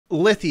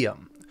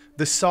Lithium,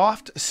 the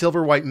soft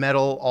silver-white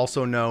metal,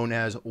 also known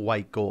as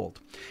white gold.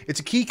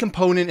 It's a key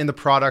component in the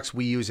products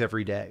we use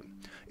every day.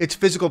 Its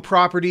physical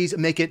properties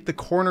make it the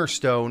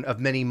cornerstone of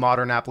many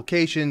modern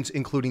applications,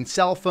 including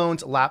cell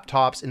phones,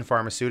 laptops, and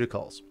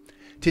pharmaceuticals.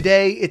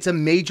 Today, it's a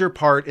major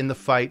part in the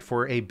fight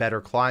for a better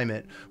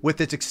climate,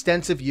 with its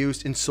extensive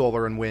use in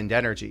solar and wind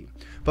energy,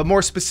 but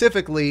more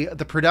specifically,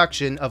 the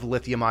production of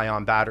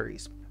lithium-ion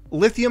batteries.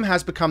 Lithium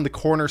has become the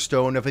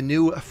cornerstone of a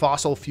new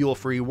fossil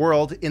fuel-free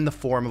world in the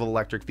form of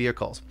electric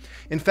vehicles.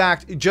 In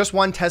fact, just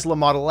one Tesla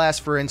Model S,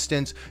 for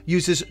instance,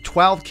 uses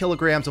 12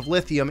 kilograms of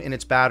lithium in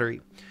its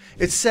battery.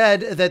 It's said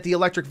that the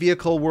electric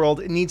vehicle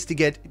world needs to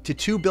get to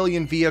 2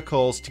 billion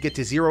vehicles to get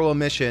to zero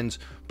emissions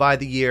by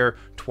the year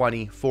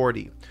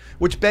 2040.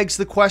 Which begs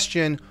the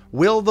question,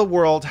 will the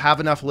world have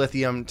enough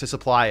lithium to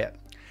supply it?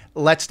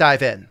 Let's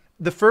dive in.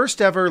 The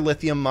first ever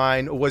lithium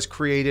mine was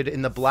created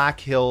in the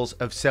Black Hills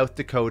of South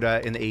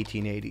Dakota in the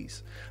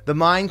 1880s. The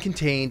mine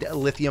contained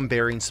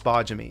lithium-bearing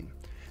spodumene.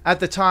 At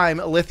the time,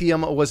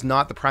 lithium was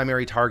not the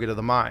primary target of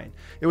the mine.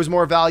 It was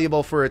more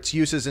valuable for its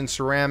uses in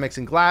ceramics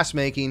and glass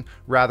making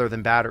rather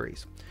than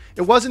batteries.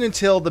 It wasn't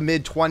until the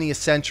mid-20th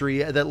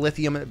century that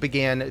lithium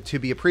began to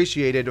be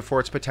appreciated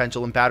for its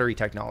potential in battery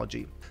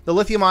technology. The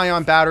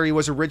lithium-ion battery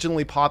was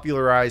originally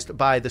popularized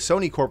by the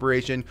Sony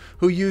Corporation,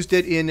 who used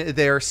it in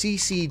their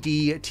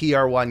CCD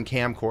TR1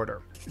 camcorder.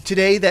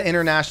 Today, the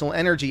International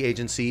Energy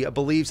Agency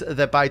believes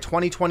that by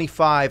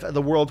 2025,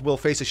 the world will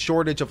face a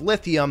shortage of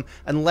lithium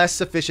unless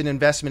sufficient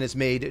investment is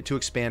made to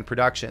expand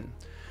production.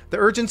 The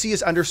urgency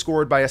is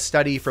underscored by a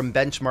study from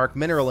Benchmark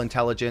Mineral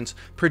Intelligence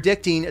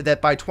predicting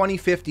that by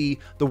 2050,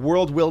 the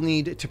world will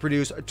need to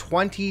produce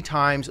 20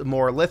 times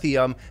more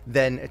lithium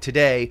than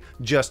today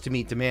just to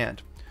meet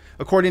demand.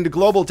 According to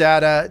global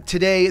data,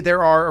 today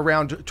there are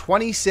around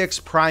 26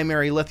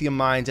 primary lithium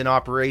mines in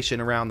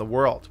operation around the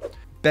world.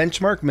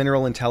 Benchmark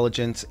Mineral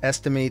Intelligence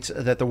estimates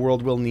that the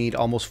world will need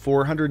almost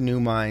 400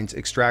 new mines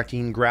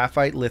extracting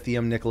graphite,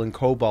 lithium, nickel, and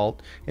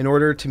cobalt in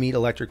order to meet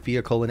electric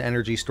vehicle and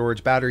energy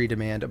storage battery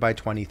demand by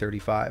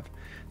 2035.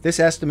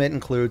 This estimate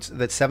includes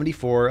that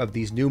 74 of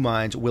these new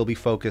mines will be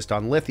focused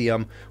on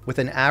lithium, with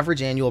an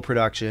average annual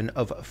production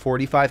of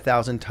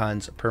 45,000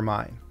 tons per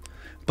mine.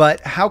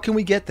 But how can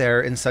we get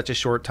there in such a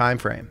short time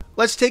frame?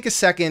 Let's take a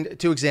second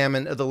to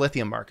examine the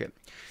lithium market.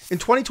 In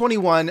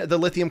 2021, the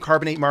lithium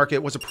carbonate market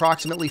was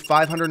approximately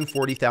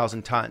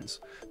 540,000 tons.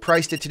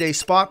 Priced at today's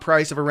spot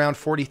price of around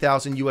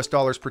 40,000 US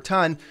dollars per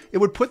ton, it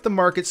would put the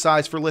market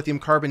size for lithium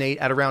carbonate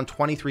at around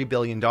 $23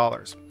 billion.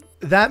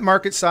 That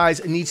market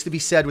size needs to be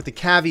said with the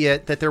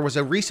caveat that there was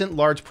a recent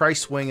large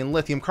price swing in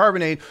lithium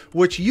carbonate,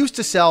 which used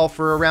to sell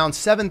for around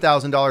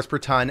 $7,000 per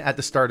ton at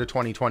the start of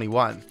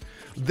 2021.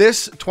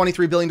 This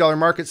 $23 billion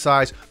market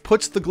size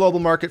puts the global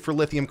market for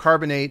lithium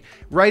carbonate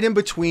right in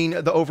between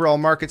the overall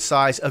market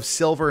size of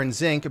silver and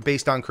zinc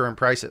based on current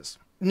prices.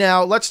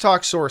 Now, let's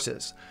talk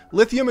sources.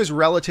 Lithium is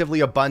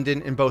relatively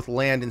abundant in both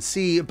land and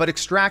sea, but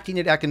extracting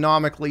it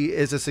economically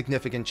is a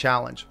significant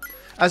challenge.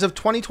 As of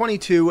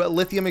 2022,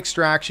 lithium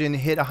extraction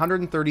hit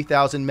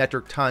 130,000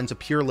 metric tons of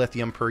pure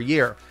lithium per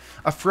year,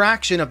 a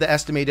fraction of the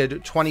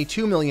estimated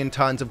 22 million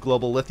tons of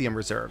global lithium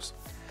reserves.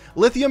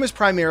 Lithium is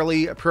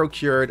primarily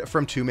procured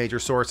from two major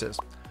sources: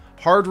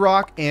 hard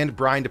rock and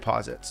brine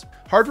deposits.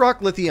 Hard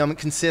rock lithium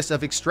consists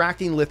of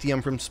extracting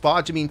lithium from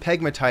spodumene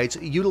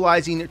pegmatites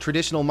utilizing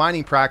traditional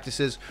mining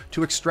practices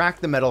to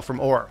extract the metal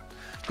from ore.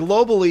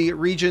 Globally,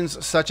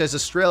 regions such as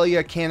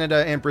Australia,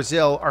 Canada, and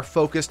Brazil are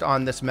focused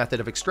on this method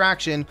of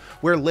extraction,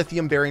 where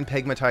lithium-bearing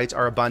pegmatites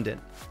are abundant.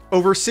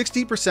 Over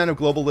 60% of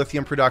global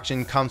lithium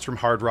production comes from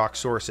hard rock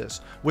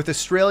sources, with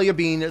Australia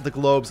being the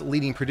globe's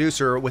leading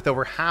producer with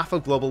over half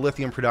of global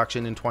lithium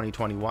production in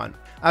 2021.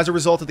 As a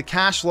result of the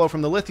cash flow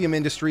from the lithium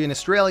industry in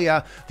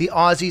Australia, the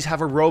Aussies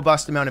have a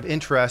robust amount of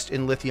interest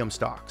in lithium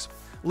stocks.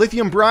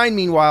 Lithium brine,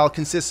 meanwhile,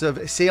 consists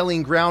of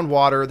saline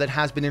groundwater that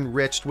has been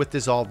enriched with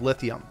dissolved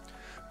lithium.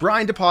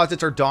 Brine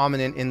deposits are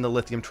dominant in the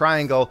lithium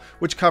triangle,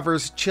 which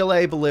covers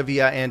Chile,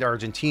 Bolivia, and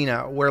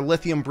Argentina, where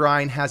lithium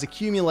brine has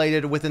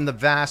accumulated within the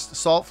vast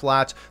salt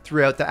flats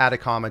throughout the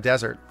Atacama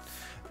Desert.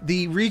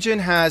 The region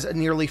has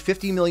nearly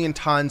 50 million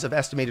tons of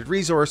estimated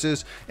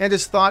resources and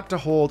is thought to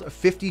hold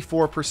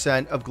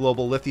 54% of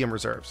global lithium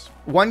reserves.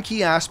 One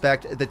key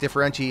aspect that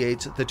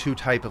differentiates the two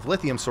types of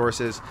lithium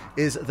sources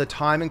is the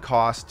time and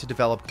cost to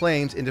develop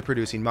claims into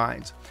producing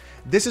mines.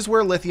 This is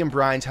where lithium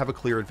brines have a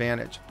clear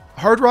advantage.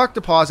 Hard rock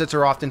deposits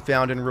are often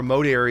found in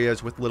remote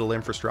areas with little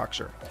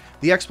infrastructure.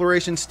 The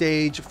exploration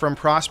stage, from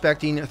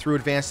prospecting through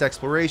advanced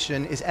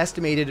exploration, is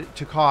estimated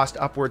to cost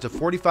upwards of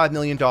 $45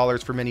 million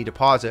for many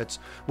deposits,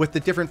 with the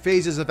different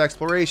phases of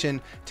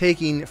exploration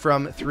taking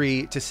from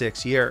 3 to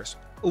 6 years.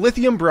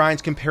 Lithium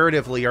brines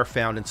comparatively are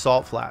found in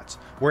salt flats,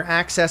 where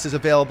access is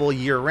available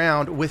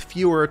year-round with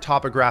fewer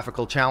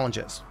topographical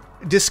challenges.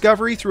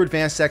 Discovery through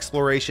advanced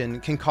exploration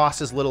can cost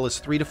as little as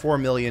 $3 to $4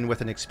 million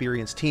with an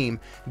experienced team,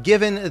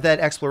 given that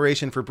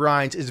exploration for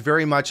brines is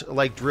very much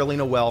like drilling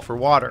a well for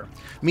water,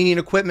 meaning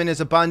equipment is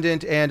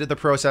abundant and the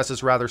process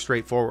is rather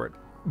straightforward.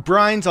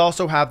 Brines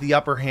also have the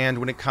upper hand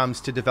when it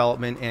comes to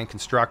development and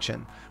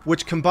construction,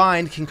 which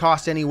combined can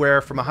cost anywhere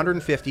from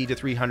 150 to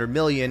 300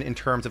 million in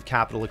terms of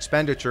capital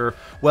expenditure,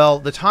 while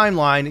the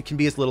timeline can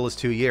be as little as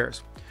 2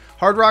 years.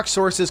 Hard rock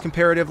sources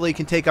comparatively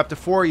can take up to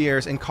 4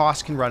 years, and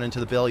costs can run into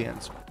the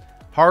billions.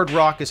 Hard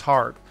rock is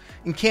hard.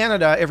 In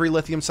Canada, every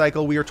lithium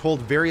cycle, we are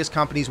told various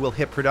companies will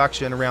hit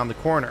production around the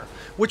corner,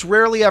 which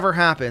rarely ever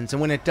happens,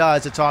 and when it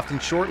does, it's often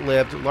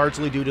short-lived,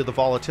 largely due to the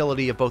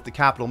volatility of both the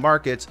capital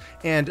markets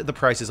and the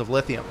prices of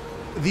lithium.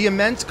 The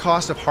immense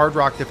cost of hard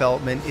rock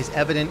development is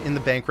evident in the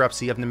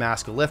bankruptcy of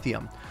Nemaska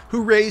Lithium,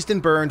 who raised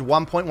and burned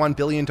 $1.1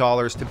 billion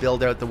to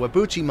build out the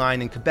Whabouchi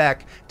mine in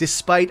Quebec,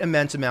 despite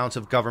immense amounts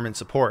of government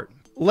support.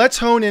 Let's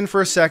hone in for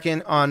a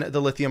second on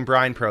the lithium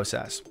brine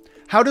process.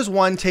 How does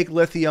one take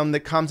lithium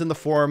that comes in the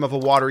form of a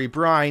watery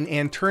brine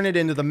and turn it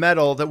into the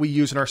metal that we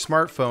use in our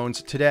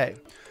smartphones today?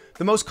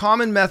 The most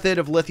common method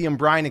of lithium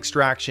brine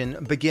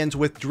extraction begins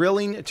with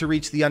drilling to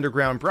reach the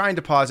underground brine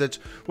deposits,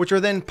 which are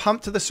then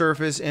pumped to the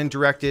surface and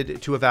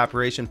directed to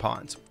evaporation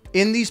ponds.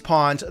 In these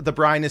ponds, the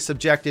brine is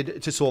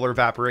subjected to solar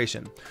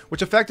evaporation,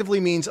 which effectively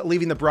means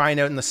leaving the brine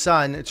out in the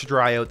sun to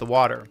dry out the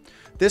water.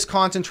 This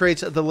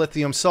concentrates the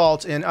lithium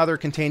salts and other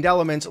contained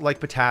elements like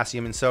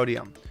potassium and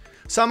sodium.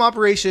 Some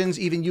operations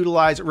even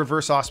utilize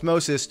reverse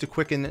osmosis to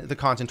quicken the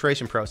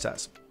concentration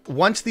process.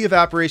 Once the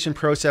evaporation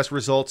process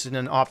results in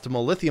an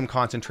optimal lithium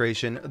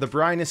concentration, the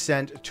brine is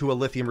sent to a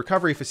lithium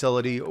recovery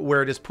facility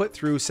where it is put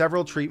through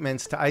several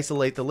treatments to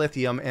isolate the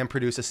lithium and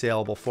produce a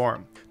saleable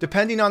form.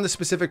 Depending on the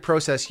specific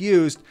process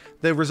used,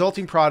 the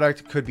resulting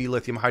product could be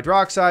lithium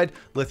hydroxide,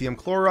 lithium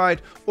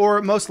chloride,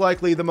 or most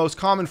likely the most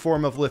common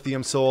form of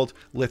lithium sold,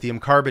 lithium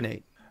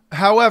carbonate.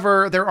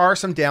 However, there are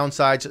some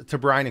downsides to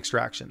brine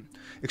extraction.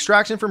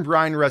 Extraction from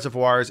brine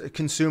reservoirs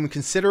consume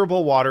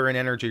considerable water and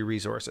energy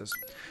resources.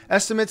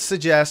 Estimates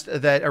suggest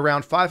that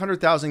around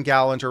 500,000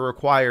 gallons are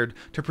required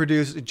to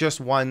produce just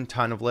 1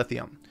 ton of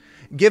lithium.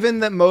 Given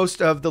that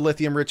most of the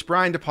lithium-rich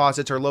brine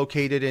deposits are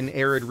located in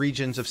arid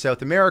regions of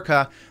South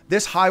America,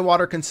 this high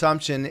water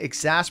consumption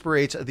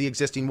exacerbates the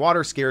existing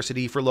water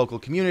scarcity for local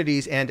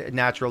communities and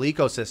natural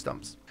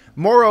ecosystems.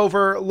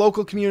 Moreover,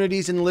 local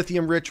communities in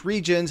lithium-rich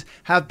regions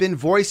have been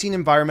voicing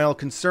environmental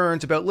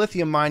concerns about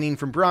lithium mining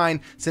from brine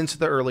since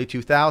the early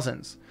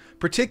 2000s.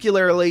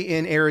 Particularly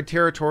in arid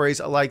territories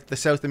like the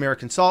South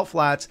American salt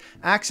flats,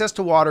 access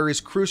to water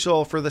is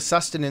crucial for the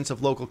sustenance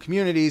of local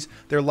communities,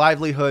 their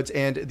livelihoods,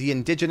 and the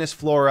indigenous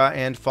flora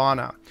and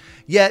fauna.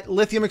 Yet,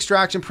 lithium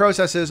extraction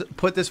processes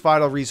put this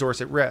vital resource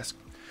at risk.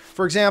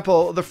 For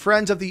example, the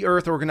Friends of the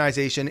Earth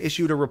organization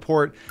issued a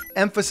report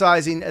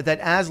emphasizing that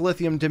as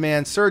lithium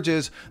demand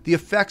surges, the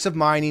effects of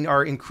mining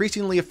are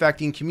increasingly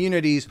affecting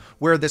communities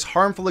where this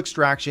harmful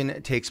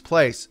extraction takes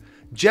place,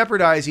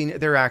 jeopardizing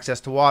their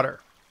access to water.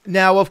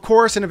 Now, of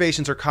course,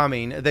 innovations are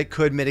coming that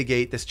could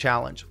mitigate this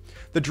challenge.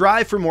 The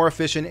drive for more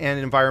efficient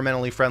and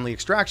environmentally friendly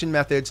extraction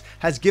methods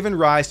has given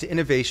rise to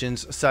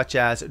innovations such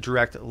as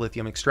direct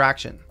lithium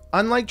extraction.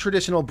 Unlike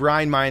traditional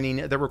brine mining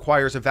that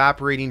requires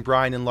evaporating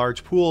brine in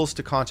large pools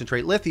to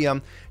concentrate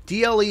lithium,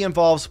 DLE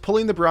involves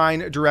pulling the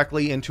brine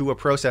directly into a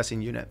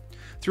processing unit.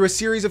 Through a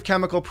series of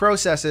chemical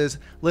processes,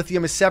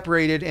 lithium is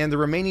separated and the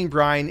remaining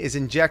brine is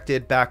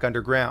injected back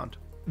underground.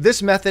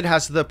 This method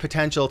has the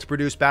potential to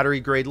produce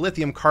battery-grade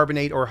lithium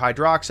carbonate or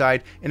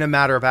hydroxide in a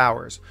matter of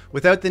hours,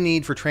 without the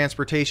need for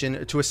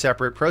transportation to a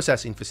separate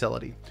processing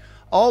facility,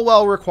 all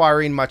while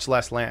requiring much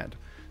less land.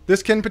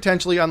 This can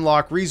potentially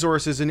unlock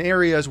resources in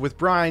areas with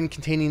brine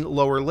containing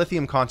lower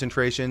lithium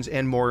concentrations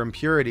and more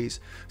impurities,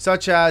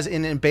 such as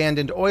in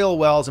abandoned oil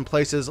wells in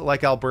places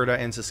like Alberta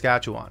and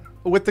Saskatchewan.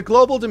 With the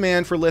global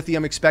demand for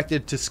lithium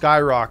expected to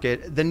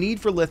skyrocket, the need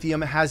for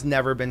lithium has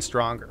never been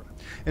stronger.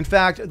 In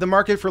fact, the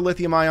market for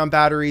lithium-ion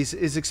batteries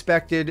is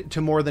expected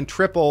to more than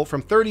triple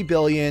from 30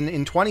 billion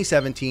in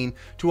 2017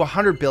 to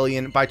 100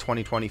 billion by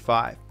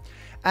 2025.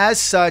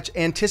 As such,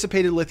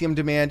 anticipated lithium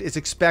demand is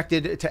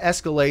expected to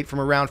escalate from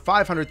around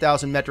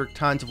 500,000 metric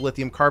tons of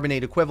lithium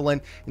carbonate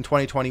equivalent in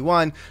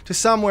 2021 to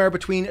somewhere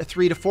between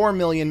 3 to 4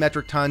 million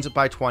metric tons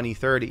by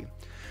 2030.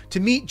 To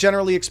meet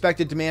generally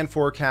expected demand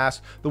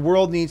forecasts, the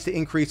world needs to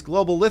increase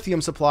global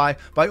lithium supply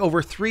by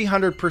over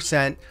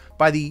 300%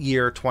 by the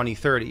year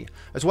 2030,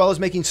 as well as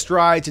making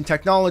strides in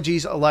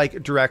technologies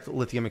like direct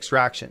lithium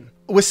extraction.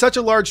 With such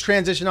a large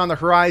transition on the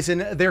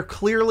horizon, there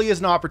clearly is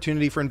an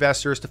opportunity for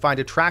investors to find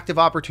attractive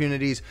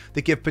opportunities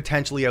that give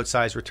potentially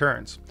outsized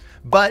returns.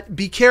 But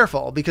be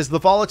careful, because the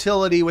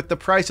volatility with the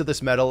price of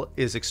this metal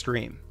is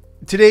extreme.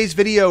 Today's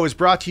video is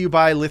brought to you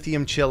by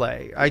Lithium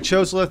Chile. I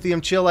chose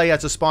Lithium Chile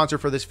as a sponsor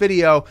for this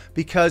video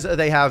because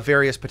they have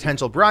various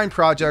potential brine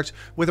projects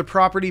with a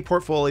property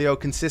portfolio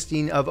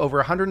consisting of over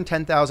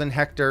 110,000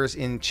 hectares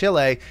in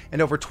Chile and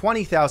over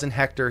 20,000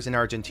 hectares in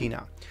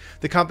Argentina.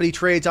 The company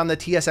trades on the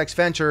TSX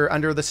Venture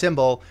under the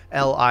symbol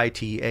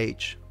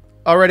LITH.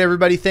 All right,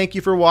 everybody, thank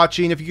you for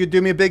watching. If you could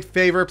do me a big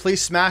favor, please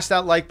smash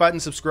that like button,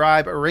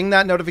 subscribe, ring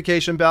that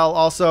notification bell.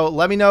 Also,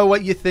 let me know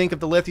what you think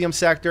of the lithium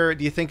sector.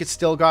 Do you think it's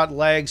still got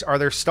legs? Are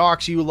there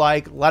stocks you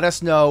like? Let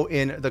us know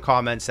in the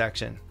comment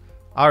section.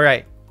 All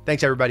right,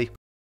 thanks, everybody.